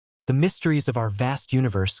The mysteries of our vast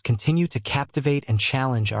universe continue to captivate and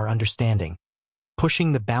challenge our understanding,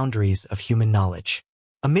 pushing the boundaries of human knowledge.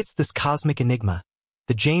 Amidst this cosmic enigma,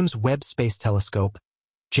 the James Webb Space Telescope,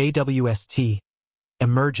 JWST,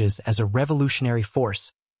 emerges as a revolutionary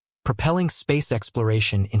force, propelling space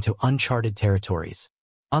exploration into uncharted territories.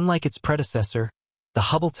 Unlike its predecessor, the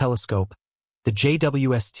Hubble telescope, the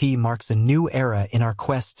JWST marks a new era in our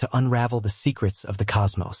quest to unravel the secrets of the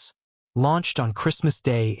cosmos. Launched on Christmas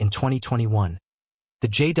Day in 2021, the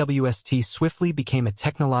JWST swiftly became a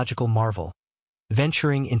technological marvel,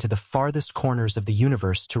 venturing into the farthest corners of the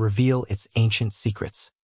universe to reveal its ancient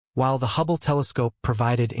secrets. While the Hubble telescope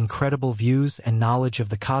provided incredible views and knowledge of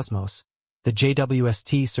the cosmos, the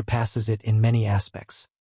JWST surpasses it in many aspects.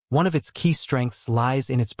 One of its key strengths lies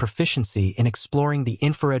in its proficiency in exploring the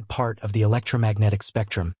infrared part of the electromagnetic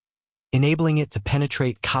spectrum, enabling it to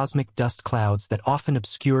penetrate cosmic dust clouds that often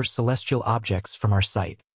obscure celestial objects from our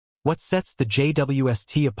sight. What sets the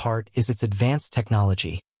JWST apart is its advanced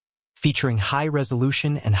technology, featuring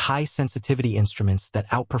high-resolution and high-sensitivity instruments that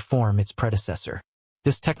outperform its predecessor.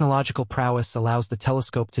 This technological prowess allows the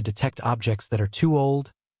telescope to detect objects that are too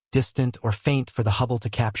old, distant, or faint for the Hubble to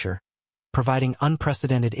capture, providing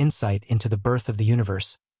unprecedented insight into the birth of the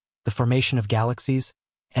universe, the formation of galaxies,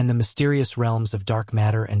 and the mysterious realms of dark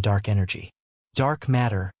matter and dark energy. Dark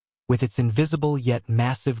matter, with its invisible yet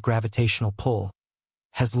massive gravitational pull,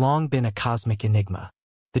 has long been a cosmic enigma.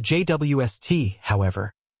 The JWST,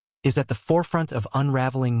 however, is at the forefront of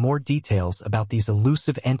unraveling more details about these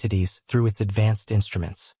elusive entities through its advanced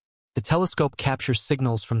instruments. The telescope captures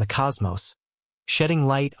signals from the cosmos, shedding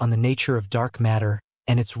light on the nature of dark matter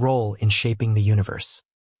and its role in shaping the universe.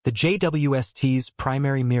 The JWST's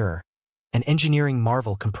primary mirror, an engineering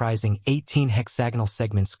marvel comprising 18 hexagonal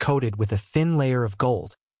segments coated with a thin layer of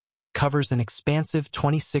gold, covers an expansive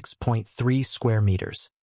 26.3 square meters.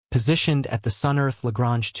 Positioned at the Sun-Earth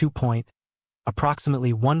Lagrange 2 point,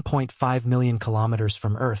 approximately 1.5 million kilometers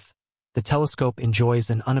from Earth, the telescope enjoys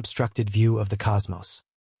an unobstructed view of the cosmos.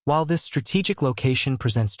 While this strategic location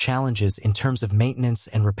presents challenges in terms of maintenance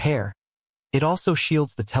and repair, it also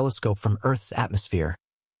shields the telescope from Earth's atmosphere,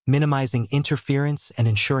 minimizing interference and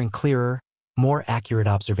ensuring clearer, more accurate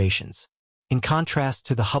observations. In contrast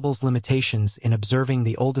to the Hubble's limitations in observing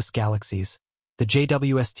the oldest galaxies, the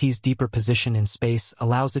JWST's deeper position in space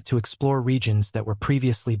allows it to explore regions that were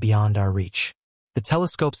previously beyond our reach. The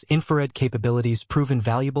telescope's infrared capabilities prove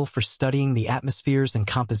invaluable for studying the atmospheres and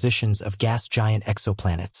compositions of gas giant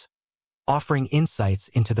exoplanets, offering insights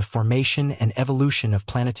into the formation and evolution of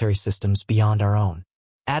planetary systems beyond our own.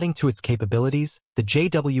 Adding to its capabilities, the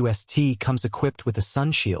JWST comes equipped with a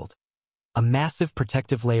sun shield, a massive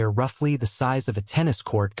protective layer roughly the size of a tennis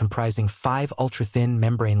court comprising 5 ultra-thin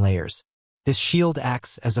membrane layers. This shield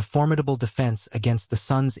acts as a formidable defense against the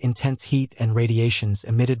sun's intense heat and radiations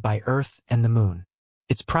emitted by Earth and the Moon.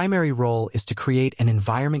 Its primary role is to create an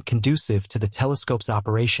environment conducive to the telescope's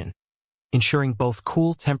operation, ensuring both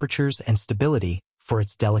cool temperatures and stability for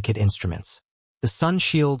its delicate instruments. The sun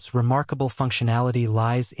shield's remarkable functionality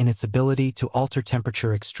lies in its ability to alter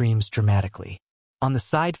temperature extremes dramatically. On the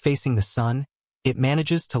side facing the sun, it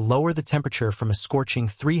manages to lower the temperature from a scorching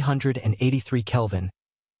 383 Kelvin,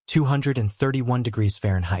 231 degrees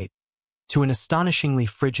Fahrenheit, to an astonishingly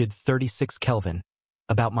frigid 36 Kelvin,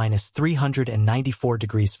 about -394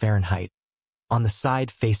 degrees Fahrenheit, on the side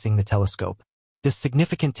facing the telescope. This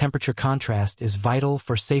significant temperature contrast is vital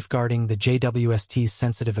for safeguarding the JWST's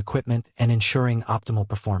sensitive equipment and ensuring optimal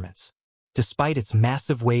performance. Despite its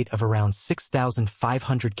massive weight of around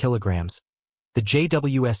 6,500 kilograms, the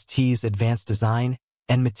JWST's advanced design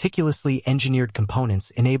and meticulously engineered components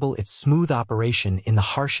enable its smooth operation in the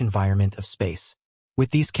harsh environment of space. With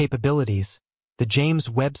these capabilities, the James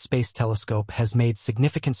Webb Space Telescope has made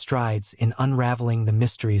significant strides in unraveling the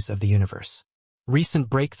mysteries of the universe. Recent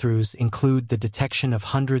breakthroughs include the detection of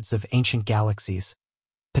hundreds of ancient galaxies,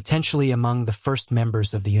 potentially among the first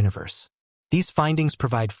members of the universe. These findings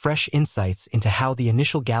provide fresh insights into how the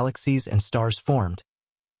initial galaxies and stars formed,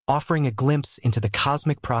 offering a glimpse into the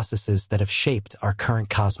cosmic processes that have shaped our current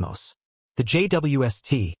cosmos. The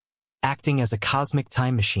JWST, acting as a cosmic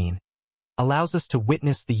time machine, allows us to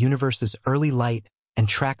witness the universe's early light and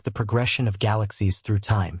track the progression of galaxies through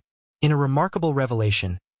time. In a remarkable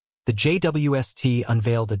revelation, the JWST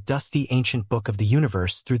unveiled a dusty ancient book of the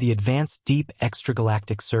universe through the Advanced Deep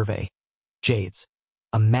Extragalactic Survey, JADES,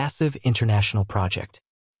 a massive international project.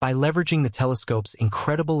 By leveraging the telescope's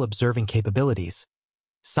incredible observing capabilities,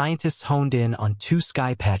 scientists honed in on 2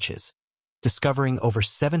 sky patches, discovering over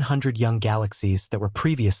 700 young galaxies that were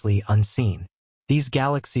previously unseen. These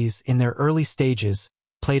galaxies, in their early stages,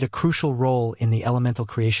 played a crucial role in the elemental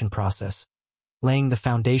creation process, laying the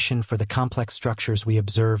foundation for the complex structures we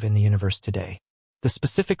observe in the universe today. The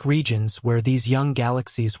specific regions where these young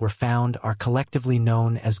galaxies were found are collectively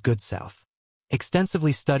known as good south.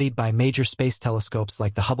 Extensively studied by major space telescopes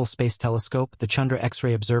like the Hubble Space Telescope, the Chandra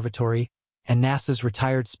X-ray Observatory, and NASA's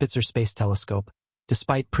retired Spitzer Space Telescope,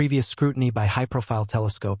 despite previous scrutiny by high-profile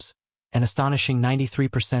telescopes, an astonishing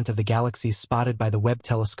 93% of the galaxies spotted by the Webb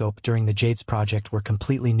telescope during the JADES project were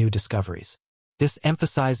completely new discoveries. This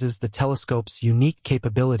emphasizes the telescope's unique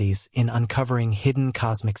capabilities in uncovering hidden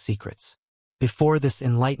cosmic secrets. Before this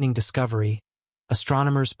enlightening discovery,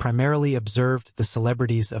 astronomers primarily observed the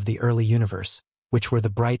celebrities of the early universe, which were the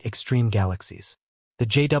bright extreme galaxies. The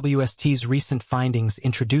JWST's recent findings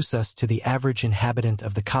introduce us to the average inhabitant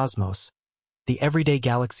of the cosmos, the everyday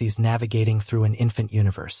galaxies navigating through an infant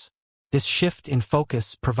universe. This shift in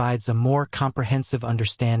focus provides a more comprehensive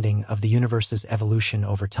understanding of the universe's evolution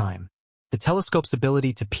over time. The telescope's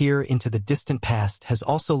ability to peer into the distant past has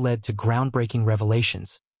also led to groundbreaking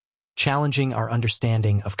revelations, challenging our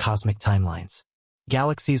understanding of cosmic timelines.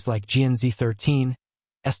 Galaxies like GNZ 13,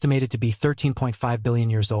 estimated to be 13.5 billion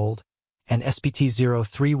years old, and SPT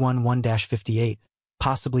 0311-58,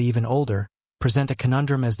 possibly even older, present a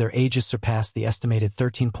conundrum as their ages surpass the estimated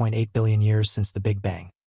 13.8 billion years since the Big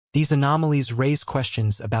Bang. These anomalies raise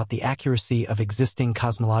questions about the accuracy of existing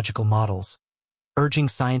cosmological models, urging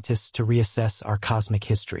scientists to reassess our cosmic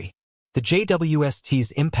history. The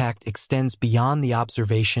JWST's impact extends beyond the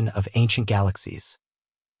observation of ancient galaxies.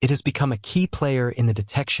 It has become a key player in the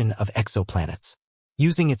detection of exoplanets.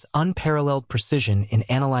 Using its unparalleled precision in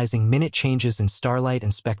analyzing minute changes in starlight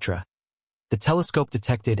and spectra, the telescope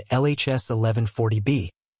detected LHS 1140b,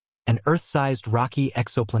 an Earth-sized rocky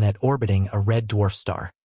exoplanet orbiting a red dwarf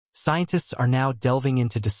star. Scientists are now delving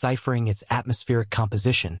into deciphering its atmospheric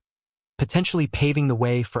composition, potentially paving the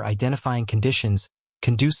way for identifying conditions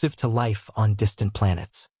conducive to life on distant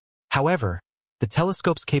planets. However, the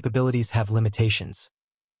telescope's capabilities have limitations.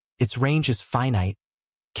 Its range is finite,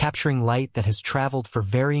 capturing light that has traveled for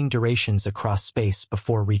varying durations across space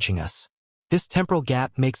before reaching us. This temporal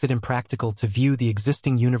gap makes it impractical to view the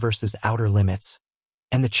existing universe's outer limits,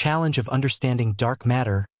 and the challenge of understanding dark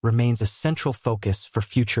matter remains a central focus for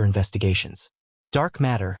future investigations. Dark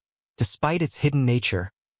matter, despite its hidden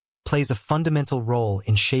nature, plays a fundamental role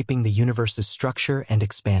in shaping the universe's structure and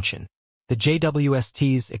expansion. The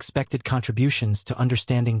JWST's expected contributions to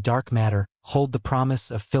understanding dark matter hold the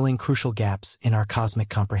promise of filling crucial gaps in our cosmic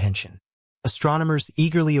comprehension. Astronomers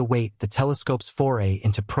eagerly await the telescope's foray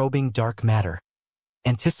into probing dark matter,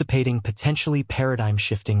 anticipating potentially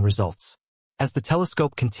paradigm-shifting results. As the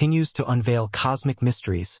telescope continues to unveil cosmic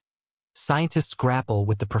mysteries, scientists grapple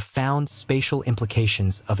with the profound spatial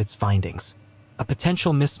implications of its findings. A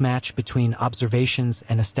potential mismatch between observations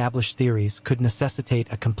and established theories could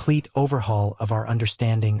necessitate a complete overhaul of our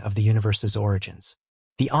understanding of the universe's origins.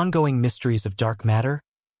 The ongoing mysteries of dark matter,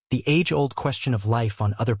 the age-old question of life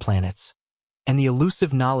on other planets, and the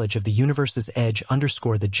elusive knowledge of the universe's edge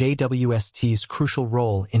underscore the JWST's crucial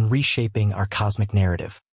role in reshaping our cosmic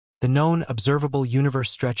narrative. The known observable universe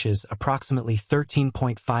stretches approximately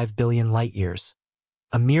 13.5 billion light-years,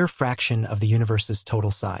 a mere fraction of the universe's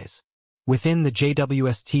total size. Within the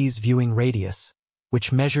JWST's viewing radius,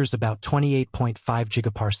 which measures about 28.5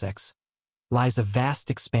 gigaparsecs, lies a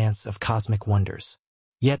vast expanse of cosmic wonders.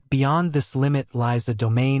 Yet beyond this limit lies a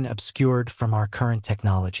domain obscured from our current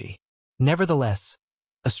technology. Nevertheless,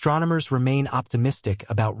 astronomers remain optimistic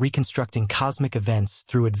about reconstructing cosmic events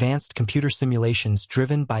through advanced computer simulations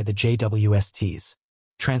driven by the JWST's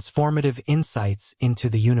transformative insights into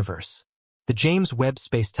the universe. The James Webb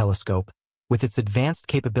Space Telescope, with its advanced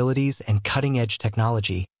capabilities and cutting-edge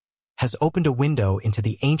technology, has opened a window into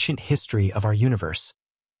the ancient history of our universe,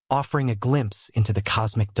 offering a glimpse into the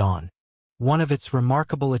cosmic dawn. One of its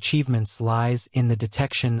remarkable achievements lies in the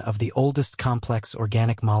detection of the oldest complex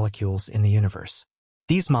organic molecules in the universe.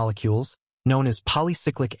 These molecules, known as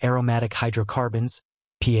polycyclic aromatic hydrocarbons,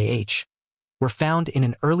 PAH, were found in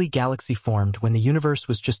an early galaxy formed when the universe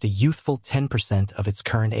was just a youthful 10% of its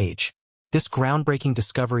current age. This groundbreaking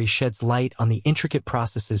discovery sheds light on the intricate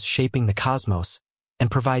processes shaping the cosmos and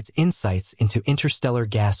provides insights into interstellar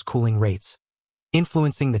gas cooling rates,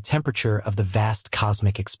 influencing the temperature of the vast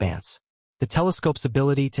cosmic expanse. The telescope's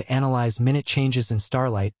ability to analyze minute changes in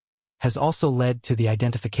starlight has also led to the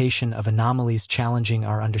identification of anomalies challenging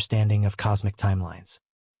our understanding of cosmic timelines.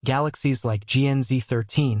 Galaxies like GNZ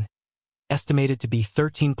 13, estimated to be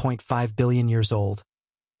 13.5 billion years old,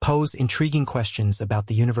 pose intriguing questions about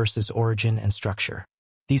the universe's origin and structure.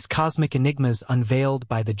 These cosmic enigmas unveiled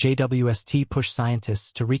by the JWST push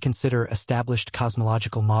scientists to reconsider established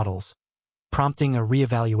cosmological models, prompting a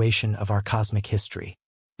reevaluation of our cosmic history.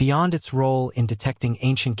 Beyond its role in detecting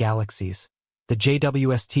ancient galaxies, the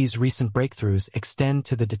JWST's recent breakthroughs extend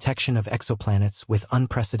to the detection of exoplanets with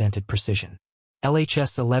unprecedented precision.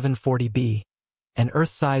 LHS 1140b, an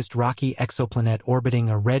Earth-sized rocky exoplanet orbiting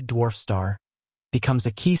a red dwarf star, becomes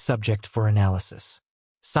a key subject for analysis.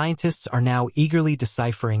 Scientists are now eagerly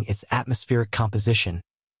deciphering its atmospheric composition,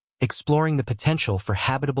 exploring the potential for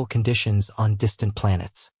habitable conditions on distant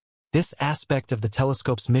planets. This aspect of the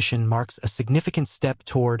telescope's mission marks a significant step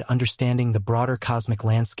toward understanding the broader cosmic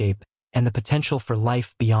landscape and the potential for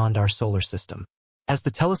life beyond our solar system. As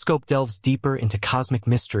the telescope delves deeper into cosmic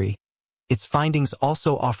mystery, its findings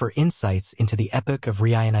also offer insights into the epoch of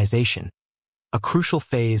reionization, a crucial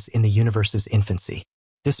phase in the universe's infancy.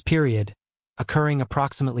 This period, occurring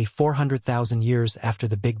approximately 400,000 years after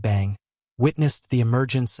the Big Bang, witnessed the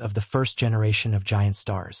emergence of the first generation of giant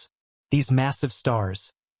stars. These massive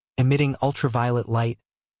stars, emitting ultraviolet light,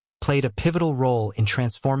 played a pivotal role in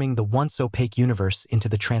transforming the once opaque universe into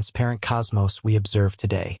the transparent cosmos we observe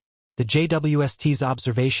today. The JWST's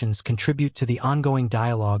observations contribute to the ongoing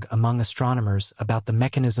dialogue among astronomers about the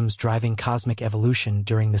mechanisms driving cosmic evolution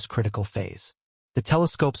during this critical phase. The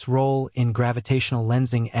telescope's role in gravitational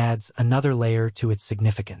lensing adds another layer to its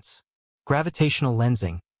significance. Gravitational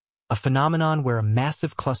lensing, a phenomenon where a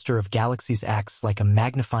massive cluster of galaxies acts like a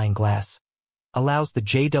magnifying glass, allows the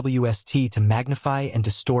JWST to magnify and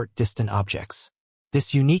distort distant objects.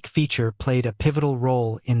 This unique feature played a pivotal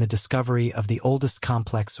role in the discovery of the oldest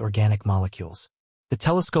complex organic molecules. The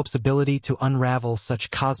telescope's ability to unravel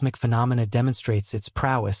such cosmic phenomena demonstrates its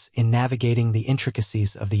prowess in navigating the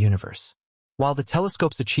intricacies of the universe. While the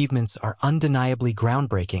telescope's achievements are undeniably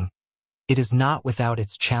groundbreaking, it is not without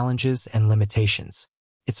its challenges and limitations.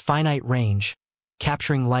 Its finite range,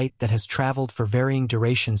 capturing light that has traveled for varying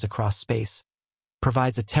durations across space,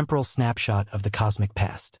 provides a temporal snapshot of the cosmic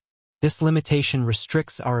past. This limitation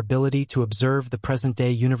restricts our ability to observe the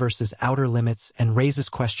present-day universe's outer limits and raises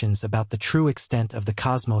questions about the true extent of the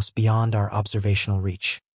cosmos beyond our observational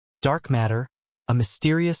reach. Dark matter, a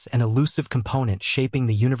mysterious and elusive component shaping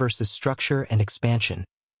the universe's structure and expansion,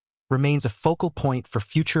 remains a focal point for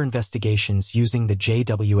future investigations using the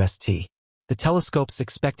JWST. The telescope's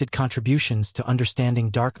expected contributions to understanding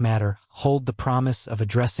dark matter hold the promise of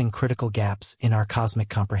addressing critical gaps in our cosmic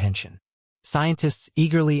comprehension. Scientists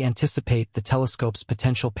eagerly anticipate the telescope's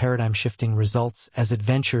potential paradigm-shifting results as it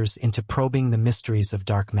ventures into probing the mysteries of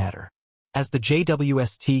dark matter. As the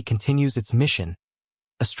JWST continues its mission,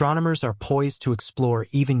 astronomers are poised to explore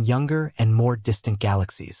even younger and more distant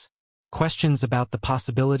galaxies. Questions about the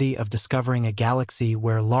possibility of discovering a galaxy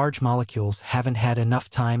where large molecules haven't had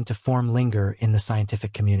enough time to form linger in the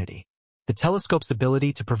scientific community. The telescope's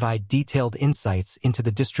ability to provide detailed insights into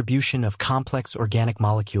the distribution of complex organic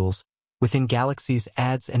molecules within galaxies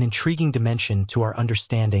adds an intriguing dimension to our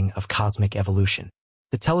understanding of cosmic evolution.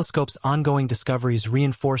 The telescope's ongoing discoveries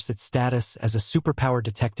reinforce its status as a superpower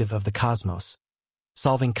detective of the cosmos,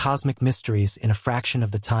 solving cosmic mysteries in a fraction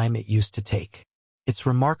of the time it used to take. Its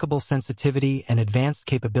remarkable sensitivity and advanced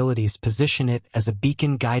capabilities position it as a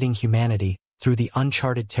beacon guiding humanity through the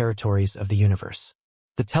uncharted territories of the universe.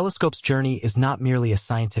 The telescope's journey is not merely a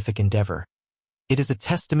scientific endeavor. It is a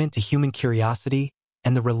testament to human curiosity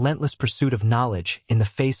and the relentless pursuit of knowledge in the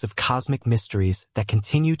face of cosmic mysteries that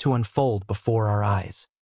continue to unfold before our eyes.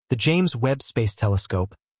 The James Webb Space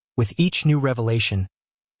Telescope, with each new revelation,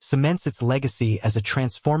 cements its legacy as a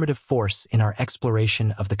transformative force in our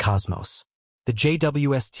exploration of the cosmos. The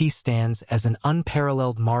JWST stands as an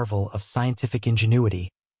unparalleled marvel of scientific ingenuity,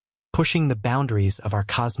 pushing the boundaries of our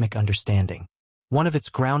cosmic understanding. One of its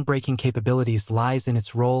groundbreaking capabilities lies in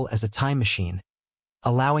its role as a time machine,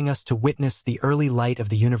 allowing us to witness the early light of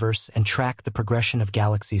the universe and track the progression of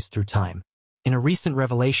galaxies through time. In a recent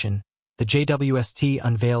revelation, the JWST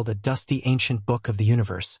unveiled a dusty ancient book of the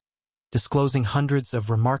universe, disclosing hundreds of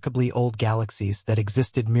remarkably old galaxies that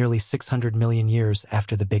existed merely 600 million years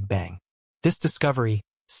after the Big Bang. This discovery,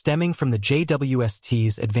 stemming from the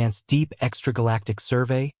JWST's Advanced Deep Extragalactic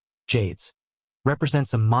Survey, JADES,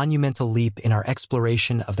 represents a monumental leap in our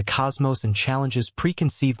exploration of the cosmos and challenges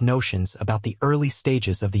preconceived notions about the early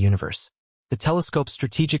stages of the universe. The telescope's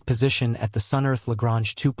strategic position at the Sun-Earth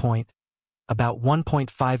Lagrange 2 point, about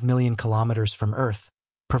 1.5 million kilometers from Earth,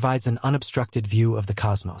 provides an unobstructed view of the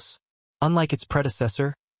cosmos. Unlike its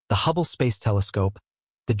predecessor, the Hubble Space Telescope,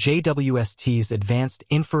 the JWST's advanced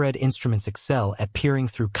infrared instruments excel at peering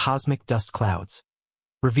through cosmic dust clouds,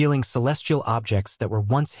 revealing celestial objects that were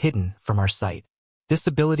once hidden from our sight. This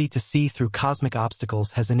ability to see through cosmic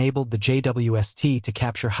obstacles has enabled the JWST to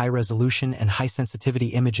capture high-resolution and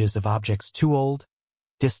high-sensitivity images of objects too old,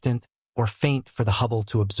 distant, or faint for the Hubble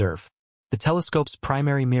to observe. The telescope's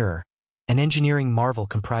primary mirror, an engineering marvel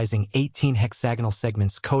comprising 18 hexagonal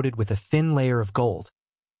segments coated with a thin layer of gold,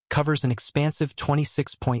 covers an expansive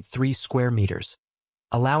 26.3 square meters,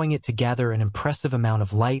 allowing it to gather an impressive amount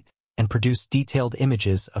of light and produce detailed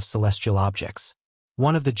images of celestial objects.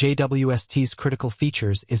 One of the JWST's critical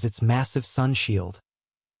features is its massive sun shield,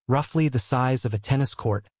 roughly the size of a tennis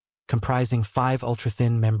court, comprising 5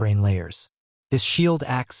 ultra-thin membrane layers. This shield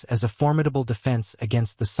acts as a formidable defense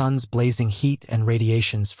against the sun's blazing heat and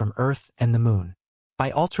radiations from Earth and the Moon. By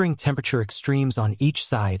altering temperature extremes on each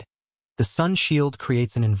side, the sun shield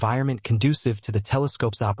creates an environment conducive to the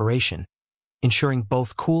telescope's operation, ensuring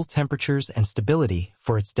both cool temperatures and stability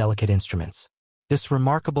for its delicate instruments. This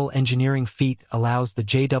remarkable engineering feat allows the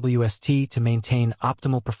JWST to maintain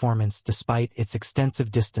optimal performance despite its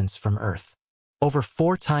extensive distance from Earth. Over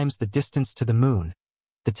 4 times the distance to the Moon,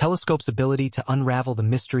 the telescope's ability to unravel the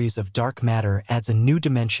mysteries of dark matter adds a new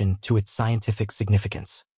dimension to its scientific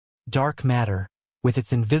significance. Dark matter, with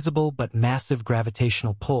its invisible but massive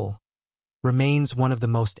gravitational pull, remains one of the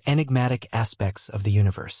most enigmatic aspects of the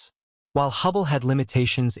universe. While Hubble had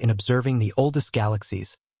limitations in observing the oldest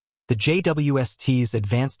galaxies, the JWST's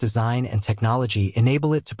advanced design and technology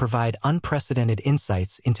enable it to provide unprecedented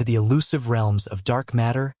insights into the elusive realms of dark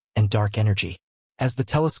matter and dark energy. As the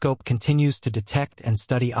telescope continues to detect and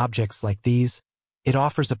study objects like these, it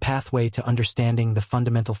offers a pathway to understanding the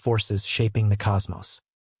fundamental forces shaping the cosmos.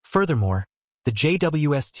 Furthermore, the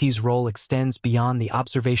JWST's role extends beyond the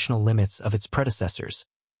observational limits of its predecessors,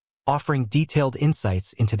 offering detailed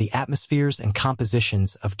insights into the atmospheres and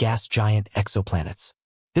compositions of gas giant exoplanets.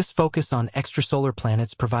 This focus on extrasolar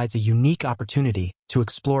planets provides a unique opportunity to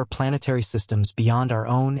explore planetary systems beyond our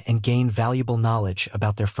own and gain valuable knowledge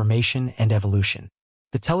about their formation and evolution.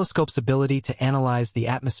 The telescope's ability to analyze the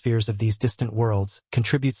atmospheres of these distant worlds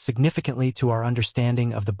contributes significantly to our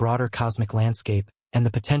understanding of the broader cosmic landscape and the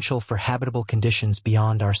potential for habitable conditions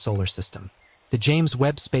beyond our solar system. The James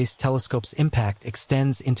Webb Space Telescope's impact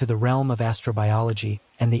extends into the realm of astrobiology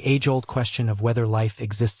and the age-old question of whether life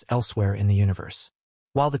exists elsewhere in the universe.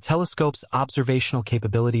 While the telescope's observational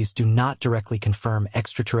capabilities do not directly confirm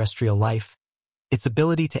extraterrestrial life, its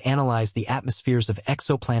ability to analyze the atmospheres of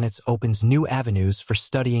exoplanets opens new avenues for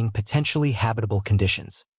studying potentially habitable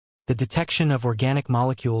conditions. The detection of organic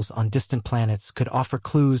molecules on distant planets could offer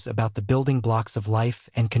clues about the building blocks of life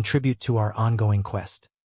and contribute to our ongoing quest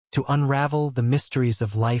to unravel the mysteries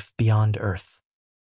of life beyond Earth.